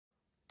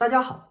大家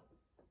好，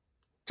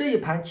这一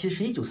盘棋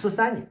是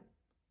1943年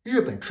日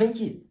本春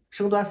季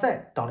升端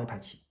赛当了一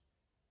盘棋，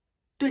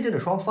对阵的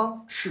双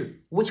方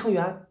是吴清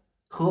源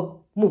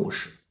和木谷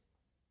实。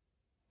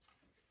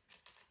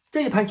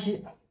这一盘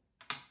棋，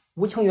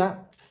吴清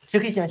源只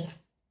可以先行，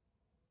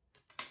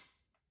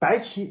白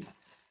棋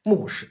木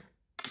谷实。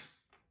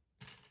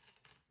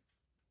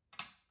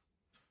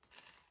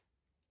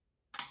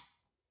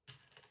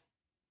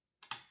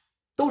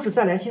都是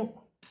3连星，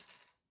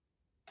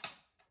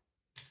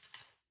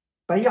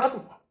白压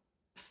住，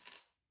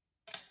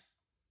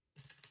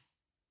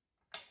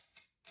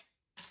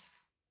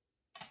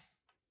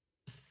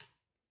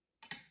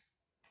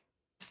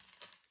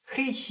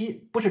黑棋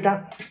不是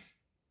粘，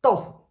倒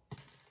虎，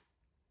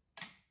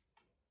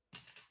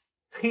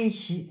黑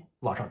棋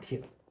往上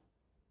贴，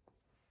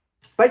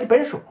白棋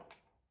本手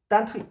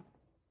单退，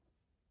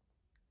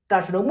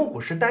但是呢，木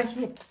谷实担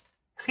心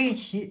黑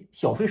棋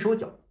小飞手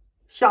脚，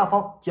下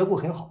方结构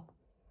很好，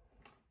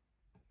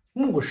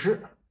木谷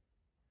实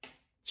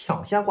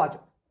抢先挂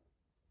角，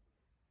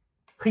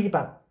黑一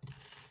搬，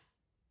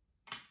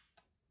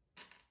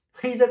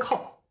黑在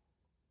靠，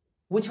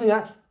吴清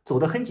源走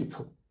得很紧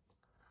凑，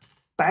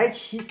白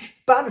棋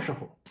搬的时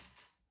候，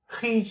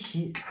黑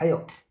棋还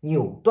要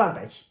扭断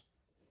白棋，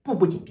步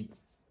步紧逼。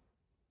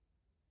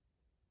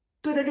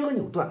对待这个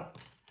扭断，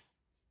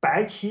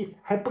白棋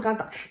还不敢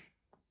打吃，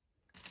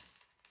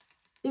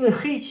因为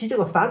黑棋这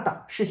个反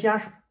打是先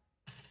手，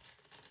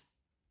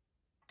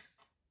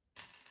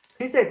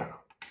黑再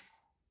打，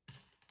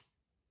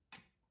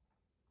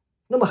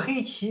那么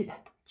黑棋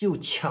就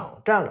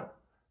抢占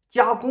了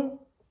加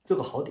攻这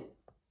个好点，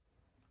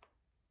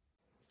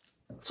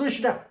所以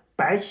实战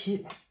白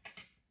棋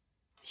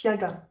先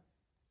占，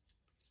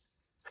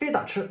黑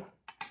打吃，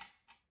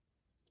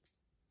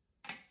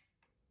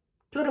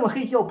这个地方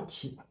黑棋要补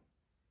棋，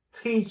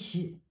黑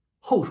棋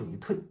后手一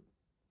退，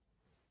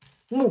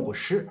木谷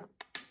实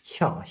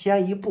抢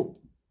先一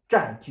步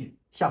占据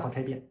下方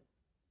拆边，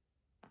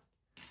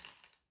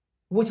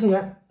吴清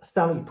源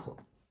3路一拖，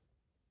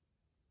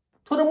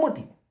拖的目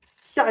的，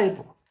下一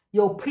步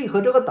要配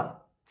合这个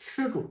挡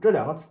吃住这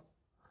2个子，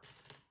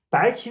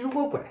白棋如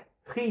果拐，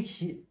黑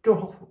棋正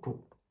好虎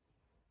住，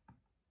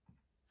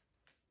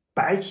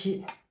白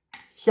棋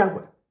先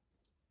拐，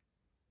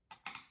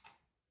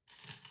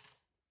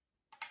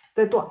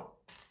再断，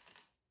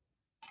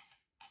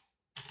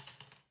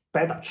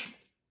白打吃，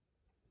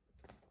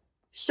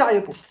下一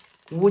步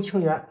吴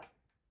清源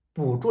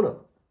补住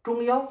了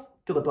中央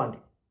这个断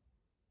点，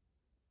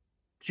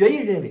决议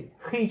认为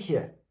黑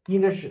棋应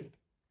该是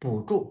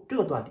补住这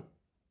个断点，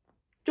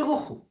这个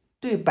虎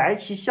对白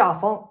棋下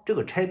方这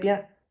个拆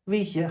边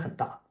威胁很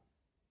大，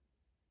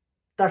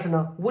但是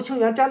呢，吴清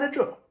源站在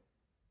这儿，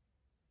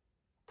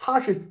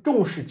他是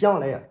重视将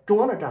来中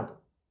央的战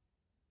斗，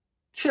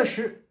确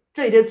实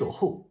这一点走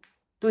后，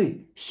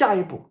对下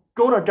一步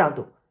中央的战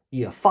斗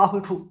也发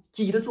挥出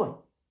积极的作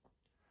用。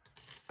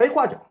白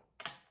挂角，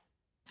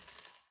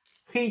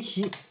黑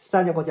棋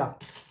3节过家，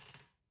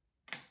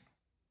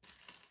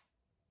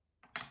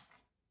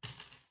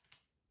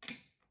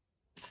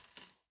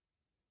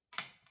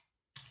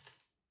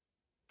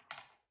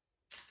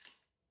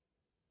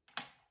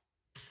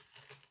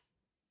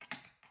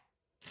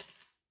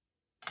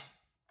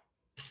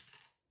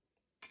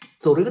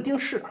走了一个定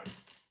式，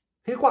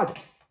黑挂角，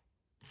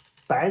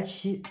白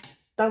棋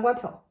单关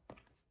跳，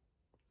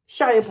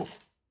下一步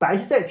白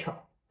棋再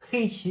跳，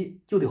黑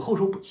棋就得后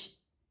手补棋。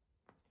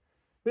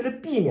为了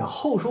避免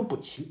后手补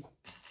棋，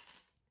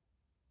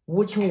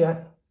吴清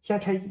源先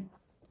拆一，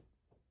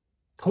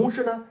同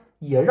时呢，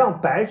也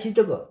让白棋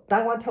这个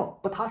单关跳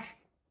不踏实。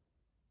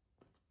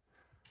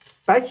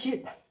白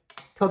棋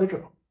跳到这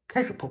儿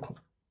开始破空，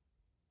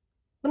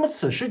那么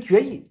此时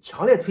决议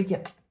强烈推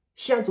荐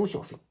先走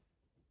小飞，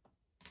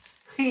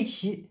黑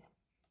棋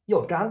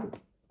要粘住，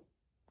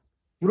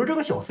有了这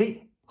个小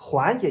飞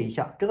缓解一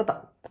下这个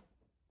挡。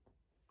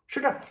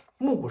实战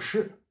木谷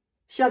实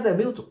现在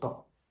没有走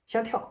到，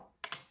先跳，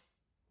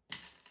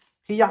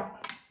黑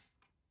压，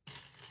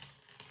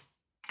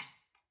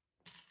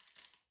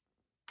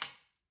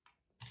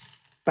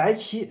白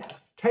棋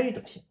拆一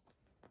整形，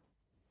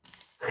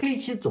黑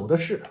棋走的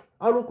是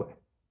2路拐，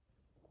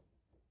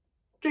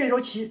这一手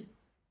棋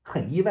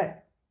很意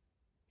外，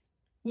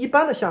一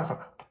般的下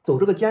法走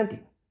这个尖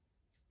顶，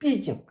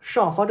毕竟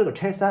上方这个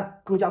拆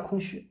3更加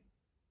空虚，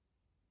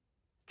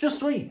之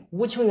所以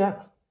吴清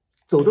源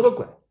走这个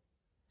拐，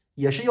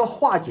也是要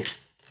化解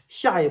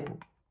下一步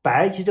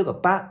白棋这个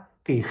扳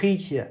给黑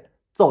棋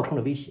造成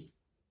的威胁。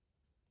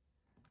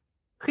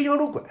黑2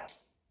路拐，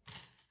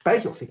白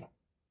小飞，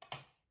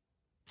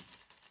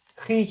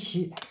黑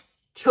棋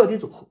彻底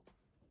走后，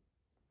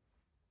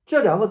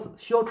这2个子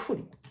需要处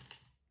理，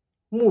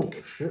木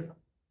谷实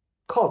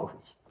靠住黑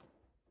棋。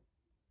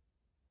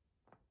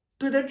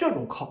对待这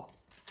种靠，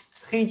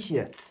黑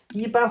棋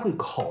一般会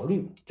考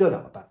虑这2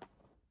个扳，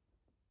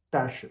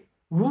但是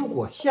如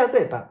果现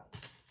在扳，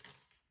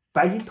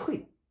白棋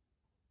退，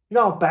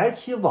让白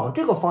棋往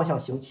这个方向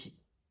行棋，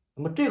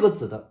那么这个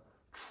子的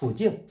处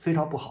境非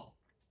常不好。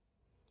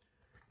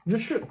于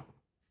是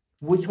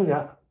吴清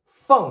源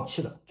放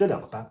弃了这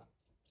2个班，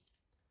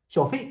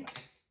小飞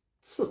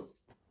刺。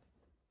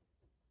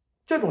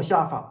这种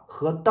下法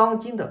和当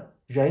今的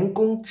人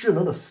工智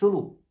能的思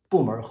路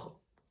不谋而合。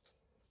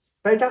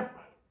白占，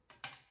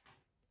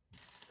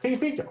黑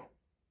飞角，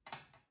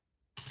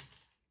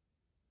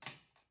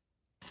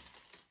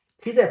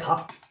黑再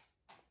爬，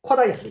扩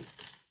大眼力。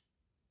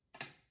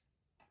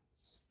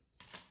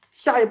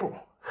下一步，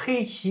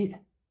黑棋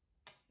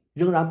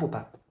仍然不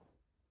搬。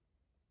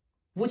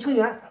吴清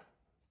源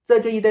在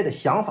这一代的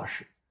想法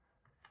是，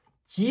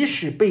即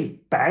使被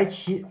白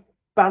棋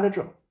搬在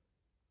这儿，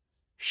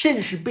甚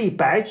至是被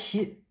白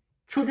棋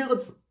出这个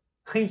子，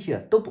黑棋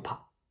都不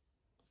怕。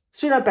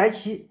虽然白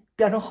棋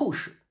变成后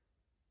势，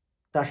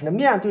但是呢，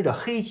面对着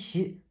黑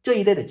棋这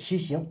一代的棋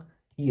形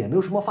也没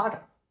有什么发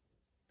展，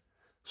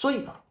所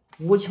以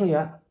吴清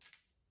源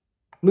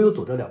没有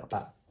走这2个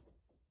班。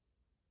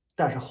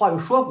但是话又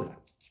说回来，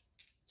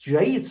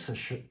决议此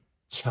时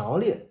强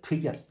烈推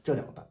荐这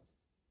2个班。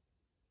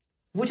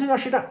吴清源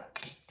实战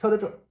跳在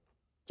这儿，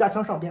加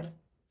强上边，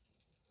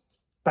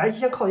白棋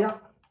先靠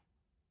压，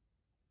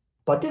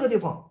把这个地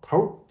方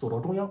头走到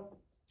中央，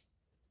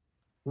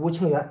吴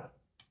清源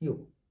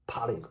又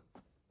爬了一个。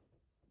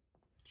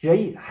决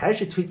议还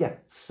是推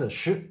荐此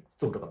时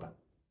走这个班。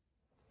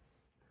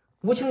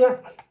吴清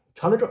源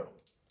藏在这儿，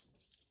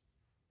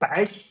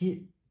白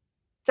棋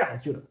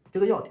占据了这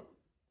个要点，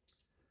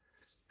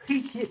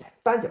黑棋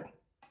扳角，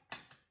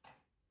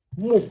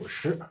目5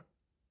时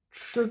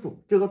吃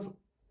住这个子，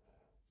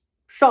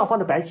上方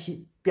的白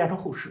棋变成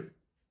后势，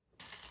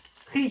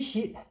黑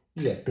棋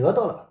也得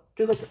到了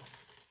这个角。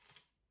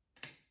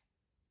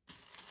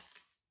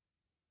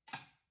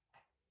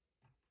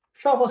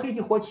上方黑棋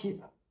活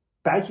棋，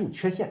白棋有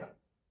缺陷，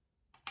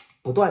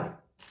不断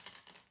的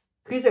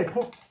黑再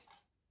冲，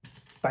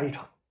白一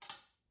长。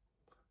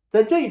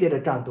在这一代的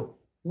战斗，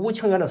吴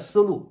清源的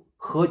思路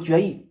和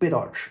决议背道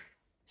而驰，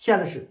现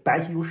在是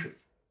白棋优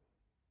势。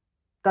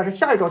但是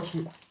下一招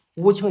棋，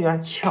吴清源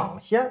抢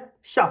先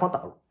下方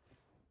打入，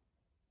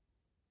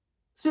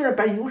虽然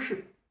白棋优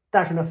势，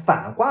但是呢，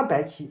反观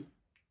白棋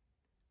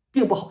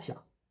并不好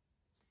下，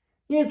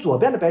因为左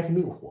边的白棋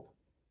没有活，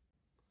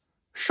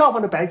上方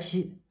的白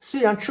棋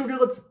虽然吃这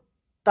个子，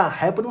但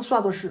还不能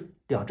算作是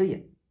2只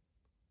眼，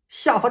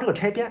下方这个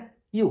拆边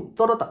又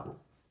遭到打入，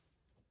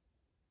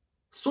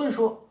所以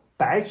说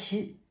白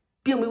棋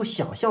并没有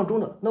想象中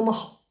的那么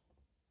好。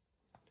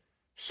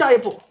下一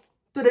步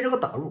对待这个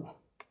打入，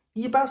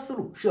一般思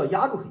路是要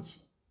压住黑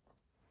棋，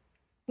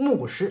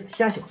目5时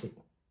先小飞，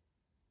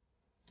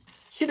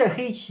期待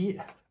黑棋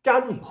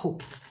粘住以后，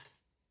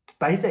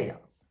白棋再压。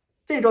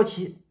这招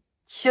棋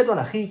切断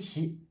了黑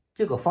棋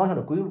这个方向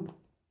的归路，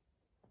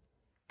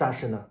但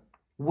是呢，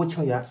吴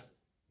清源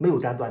没有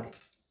粘断点，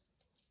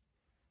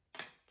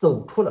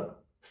走出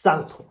了3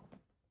个头，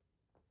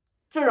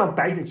这让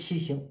白棋的棋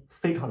形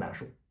非常难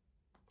受。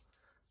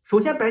首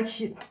先，白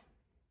棋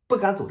不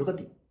敢走这个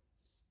顶，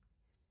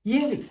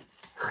因为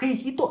黑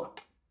棋断，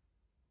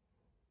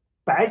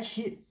白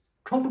棋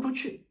冲不出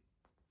去，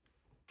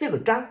这个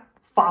粘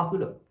发挥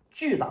了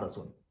巨大的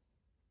作用。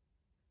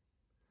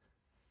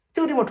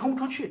这个地方冲不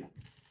出去，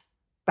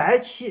白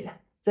棋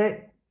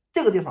在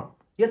这个地方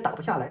也打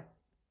不下来，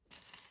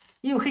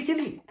因为黑棋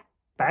立，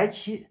白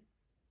棋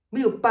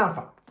没有办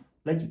法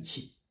来挤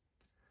气，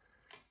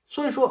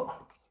所以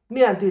说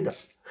面对着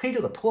黑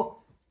这个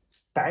拖，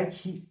白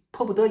棋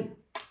迫不得已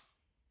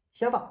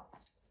先把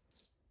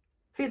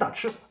黑打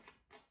吃，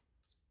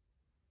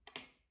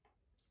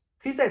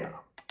黑再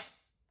打，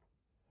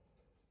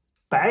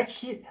白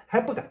棋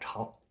还不敢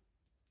长，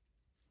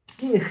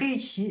因为黑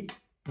棋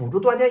补住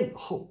断点以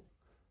后，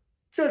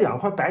这2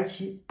块白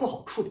棋不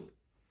好处理，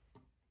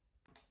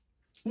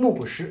目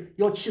5时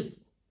要弃子，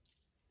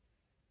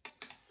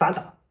反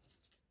打，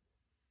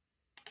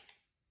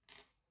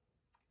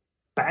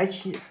白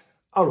棋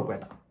2路拐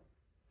打，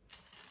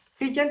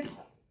黑尖顶，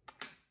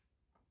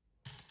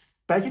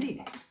白棋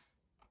立，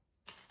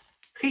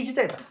黑棋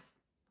再打，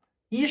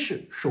一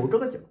是守这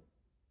个角，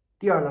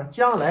第二呢，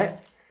将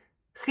来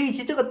黑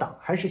棋这个挡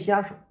还是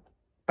先手，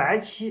白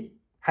棋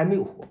还没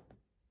有活，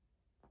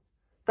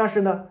但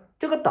是呢，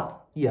这个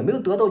挡也没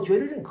有得到决议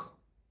的认可，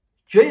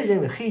决议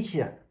认为黑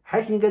棋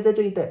还是应该在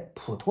这一带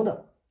普通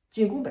的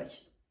进攻白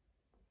棋。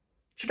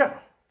实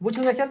战，吴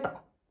清源先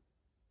挡，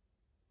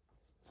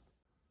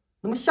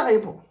那么下一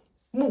步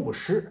目5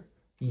时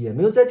也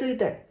没有在这一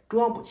带中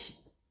央补棋，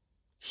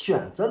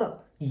选择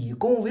了以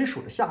攻为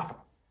守的下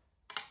法，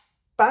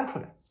搬出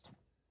来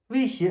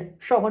威胁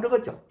上方这个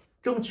角，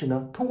争取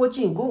呢通过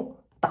进攻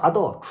达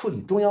到处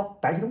理中央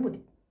白棋的目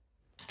的。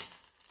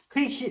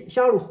黑棋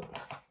先入虎，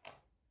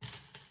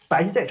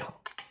白棋再长。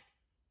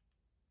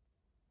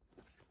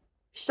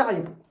下一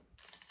步，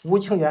吴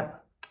清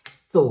源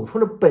走出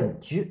了本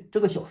局这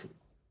个小飞。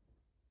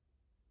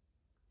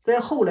在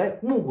后来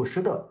目5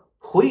时的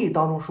回忆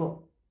当中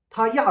说，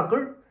他压根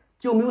儿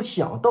就没有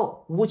想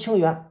到吴清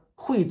源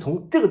会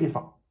从这个地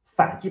方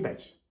反击白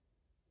棋，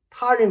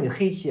他认为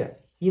黑棋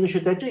应该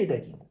是在这一带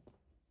进攻。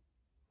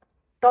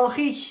当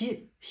黑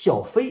棋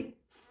小飞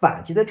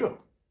反击在这儿，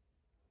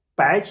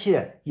白棋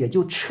也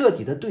就彻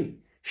底的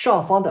对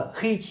上方的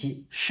黑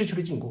棋失去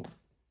了进攻。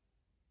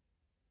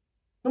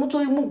那么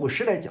作为木谷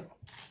实来讲，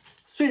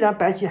虽然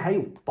白棋还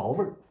有薄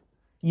味儿，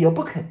也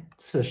不肯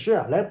此时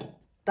来补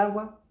单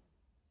关。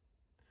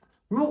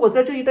如果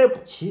在这一带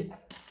补棋，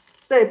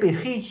再被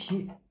黑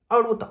棋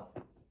二路挡，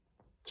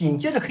紧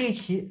接着黑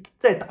棋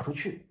再打出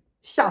去，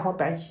下方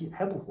白棋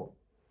还不活。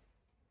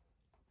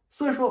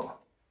所以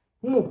说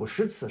木谷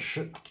实此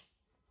时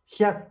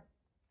先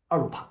二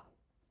路爬，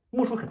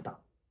目数很大。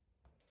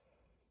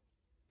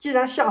既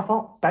然下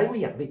方白有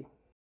眼位，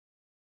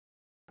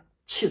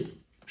弃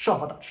子上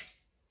方打吃，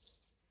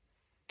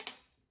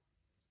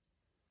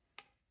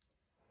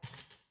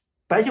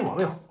白棋往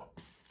外晃，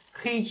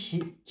黑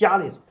棋夹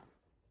了一走，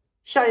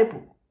下一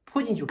步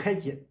扑进去开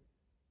劫。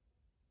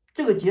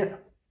这个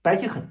劫白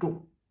棋很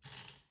重，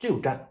只有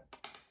粘。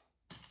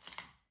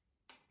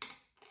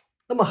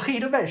那么黑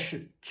的外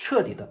势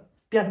彻底的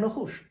变成了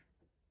后势，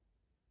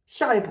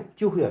下一步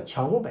就会要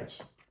强攻白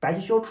棋，白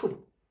棋需要处理。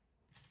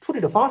处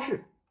理的方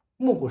式，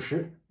木谷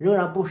实仍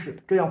然不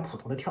是这样普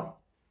通的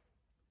跳，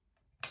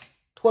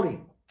拖了一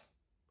步，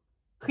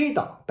黑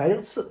挡白这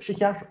个刺是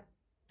先手，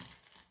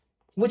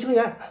吴清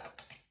源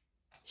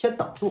先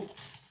挡住，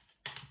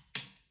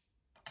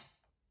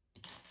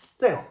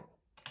再虎，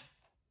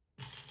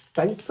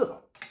白一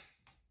刺，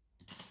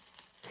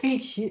黑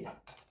棋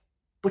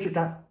不是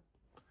粘，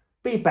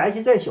被白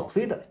棋在小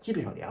飞的基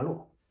本上联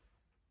络，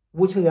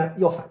吴清源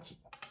要反击，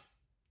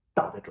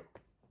挡在这，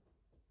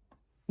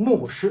木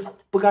谷实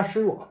不甘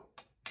示弱，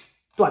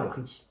断掉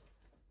黑棋。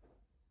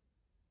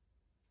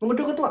那么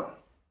这个断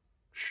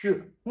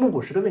是木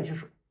谷实的问题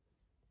手，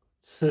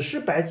此时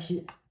白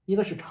棋应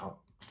该是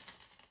长，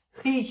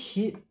黑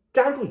棋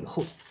粘住以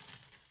后，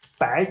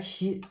白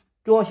棋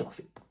中央小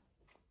飞。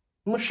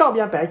那么上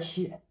边白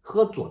棋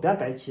和左边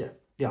白棋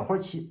两块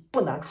棋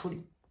不难处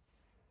理。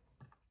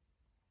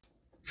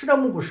是这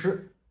木谷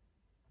实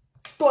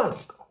断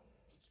了一个，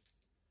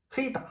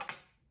黑打，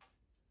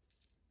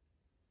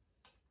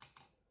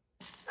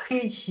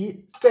黑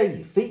棋再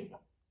以飞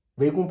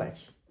围攻白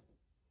棋，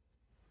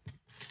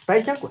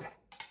白先拐，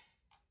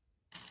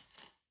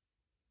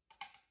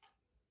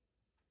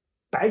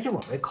白棋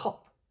往外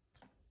靠，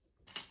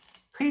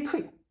黑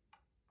退，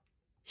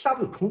下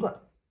步有冲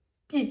断，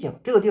毕竟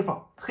这个地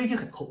方黑棋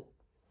很厚，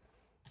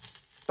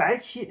白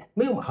棋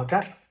没有马上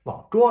粘，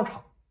往中央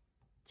长，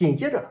紧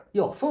接着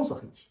要封锁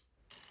黑棋，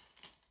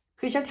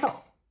黑先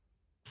跳，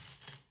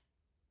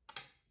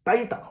白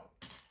一挡，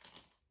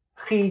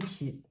黑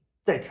棋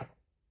再跳，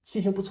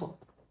棋形不错。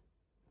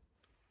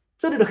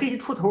这里的黑棋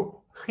出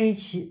头，黑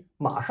棋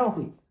马上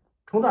会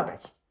冲断白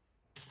棋，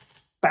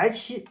白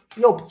棋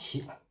要补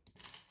棋，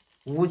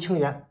吴清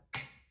源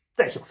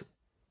再小飞，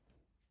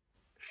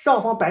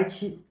上方白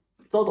棋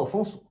遭到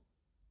封锁。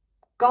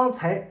刚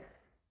才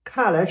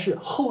看来是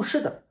后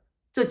世的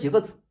这几个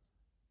子，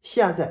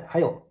现在还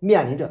要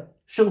面临着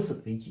生死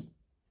的危机。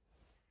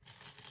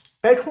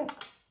白冲，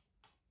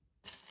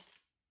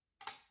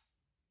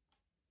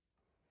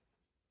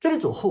这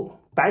里走后，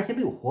白棋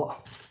没有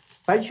活，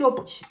白棋需要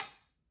补棋，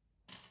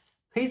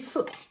黑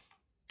刺，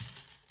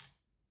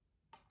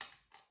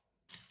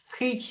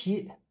黑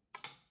棋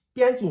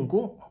边进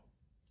攻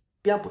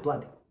边补断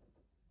掉，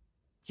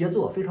节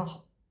奏非常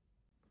好。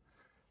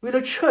为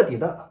了彻底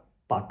的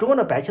把中央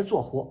的白棋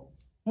做活，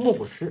木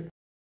谷实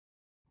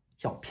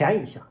想便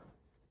宜一下，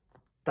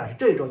但是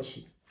这一招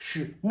棋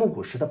是木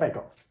谷实的败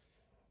招。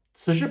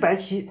此时白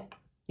棋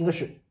应该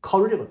是靠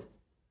住这个子，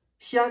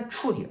先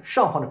处理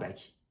上方的白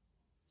棋，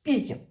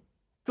毕竟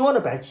中央的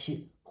白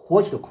棋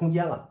活棋的空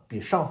间比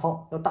上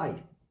方要大一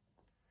点。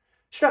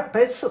是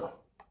白刺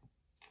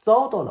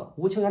遭到了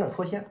吴清源的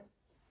脱先，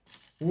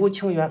吴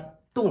清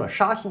源动了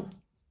杀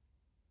心，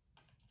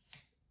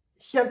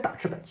先打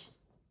吃白棋。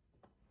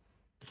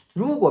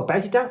如果白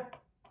棋粘，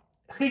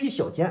黑棋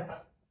小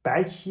尖，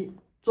白棋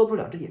做不出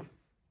两只眼，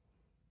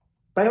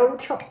白要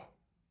跳，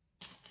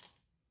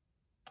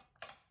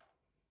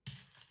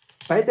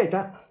白再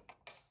粘，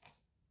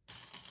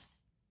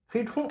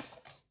黑冲，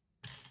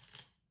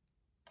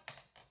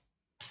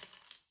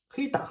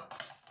黑打，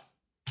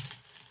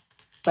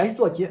白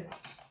做接，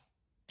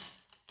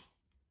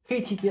黑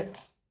提接，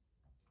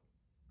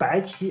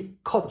白棋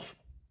靠着去。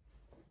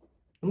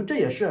那么这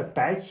也是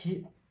白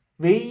棋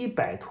唯一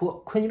摆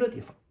脱困境的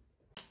地方。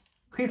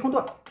黑冲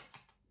断，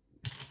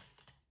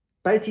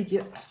白提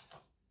接，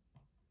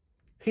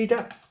黑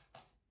粘，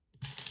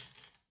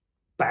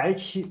白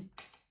棋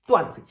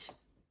断了黑棋，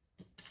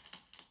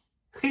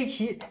黑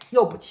棋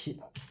要补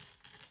棋，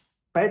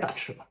白打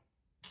吃了。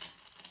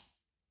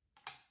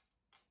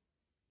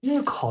因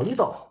为考虑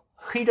到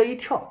黑这一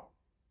跳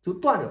就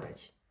断了白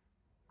棋，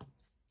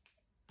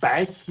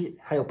白棋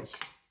还要补棋，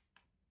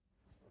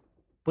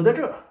补在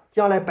这儿，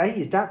将来白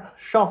棋一粘，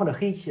上方的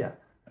黑棋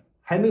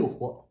还没有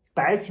活，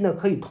白棋呢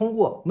可以通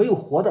过没有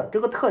活的这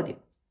个特点，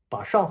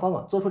把上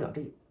方做出两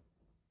只眼。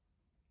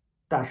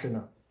但是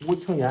呢，吴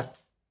清源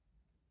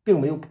并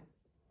没有补，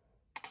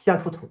先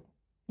出头，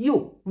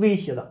又威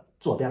胁了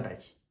左边白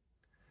棋。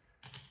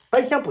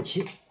白棋先补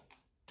棋，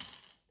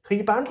黑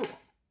棋扳住，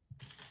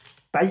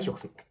白棋小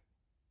水，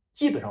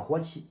基本上活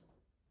棋，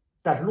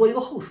但是落一个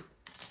后手，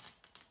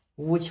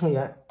吴清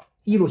源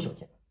一路小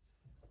进，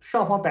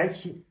上方白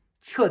棋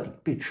彻底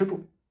被吃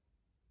住，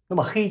那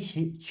么黑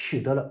棋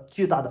取得了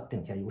巨大的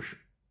领先优势。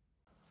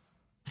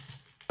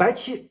白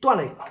棋断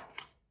了一个，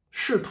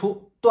试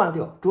图断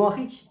掉中央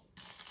黑棋，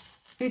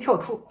黑跳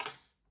出，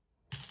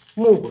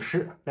木谷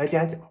实来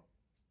点将，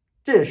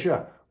这也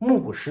是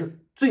木谷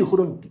实最后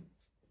的努力。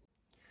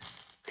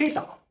黑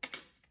打，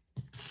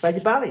白棋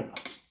搬了一个，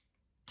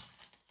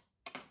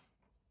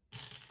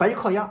白棋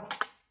靠压，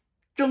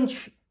争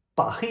取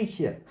把黑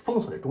棋封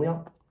锁在中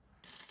央。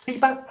黑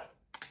搬，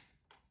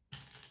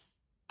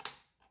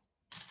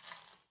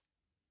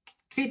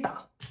黑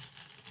打，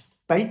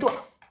白棋断，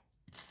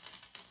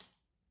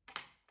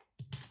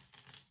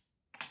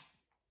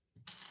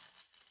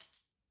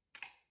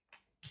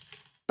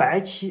白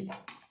棋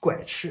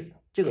拐吃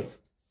这个子。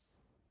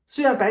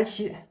虽然白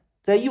棋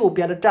在右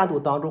边的战斗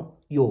当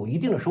中有一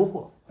定的收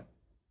获，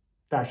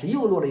但是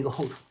又落了一个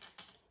后手，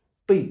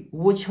被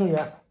吴清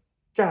源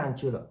占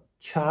据了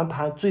全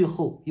盘最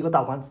后一个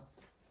大关子。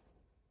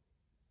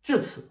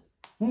至此，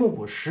木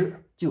谷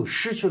实就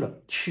失去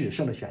了取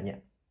胜的悬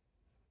念。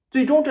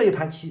最终这一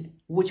盘棋，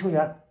吴清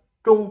源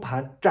中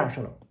盘战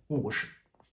胜了木谷实。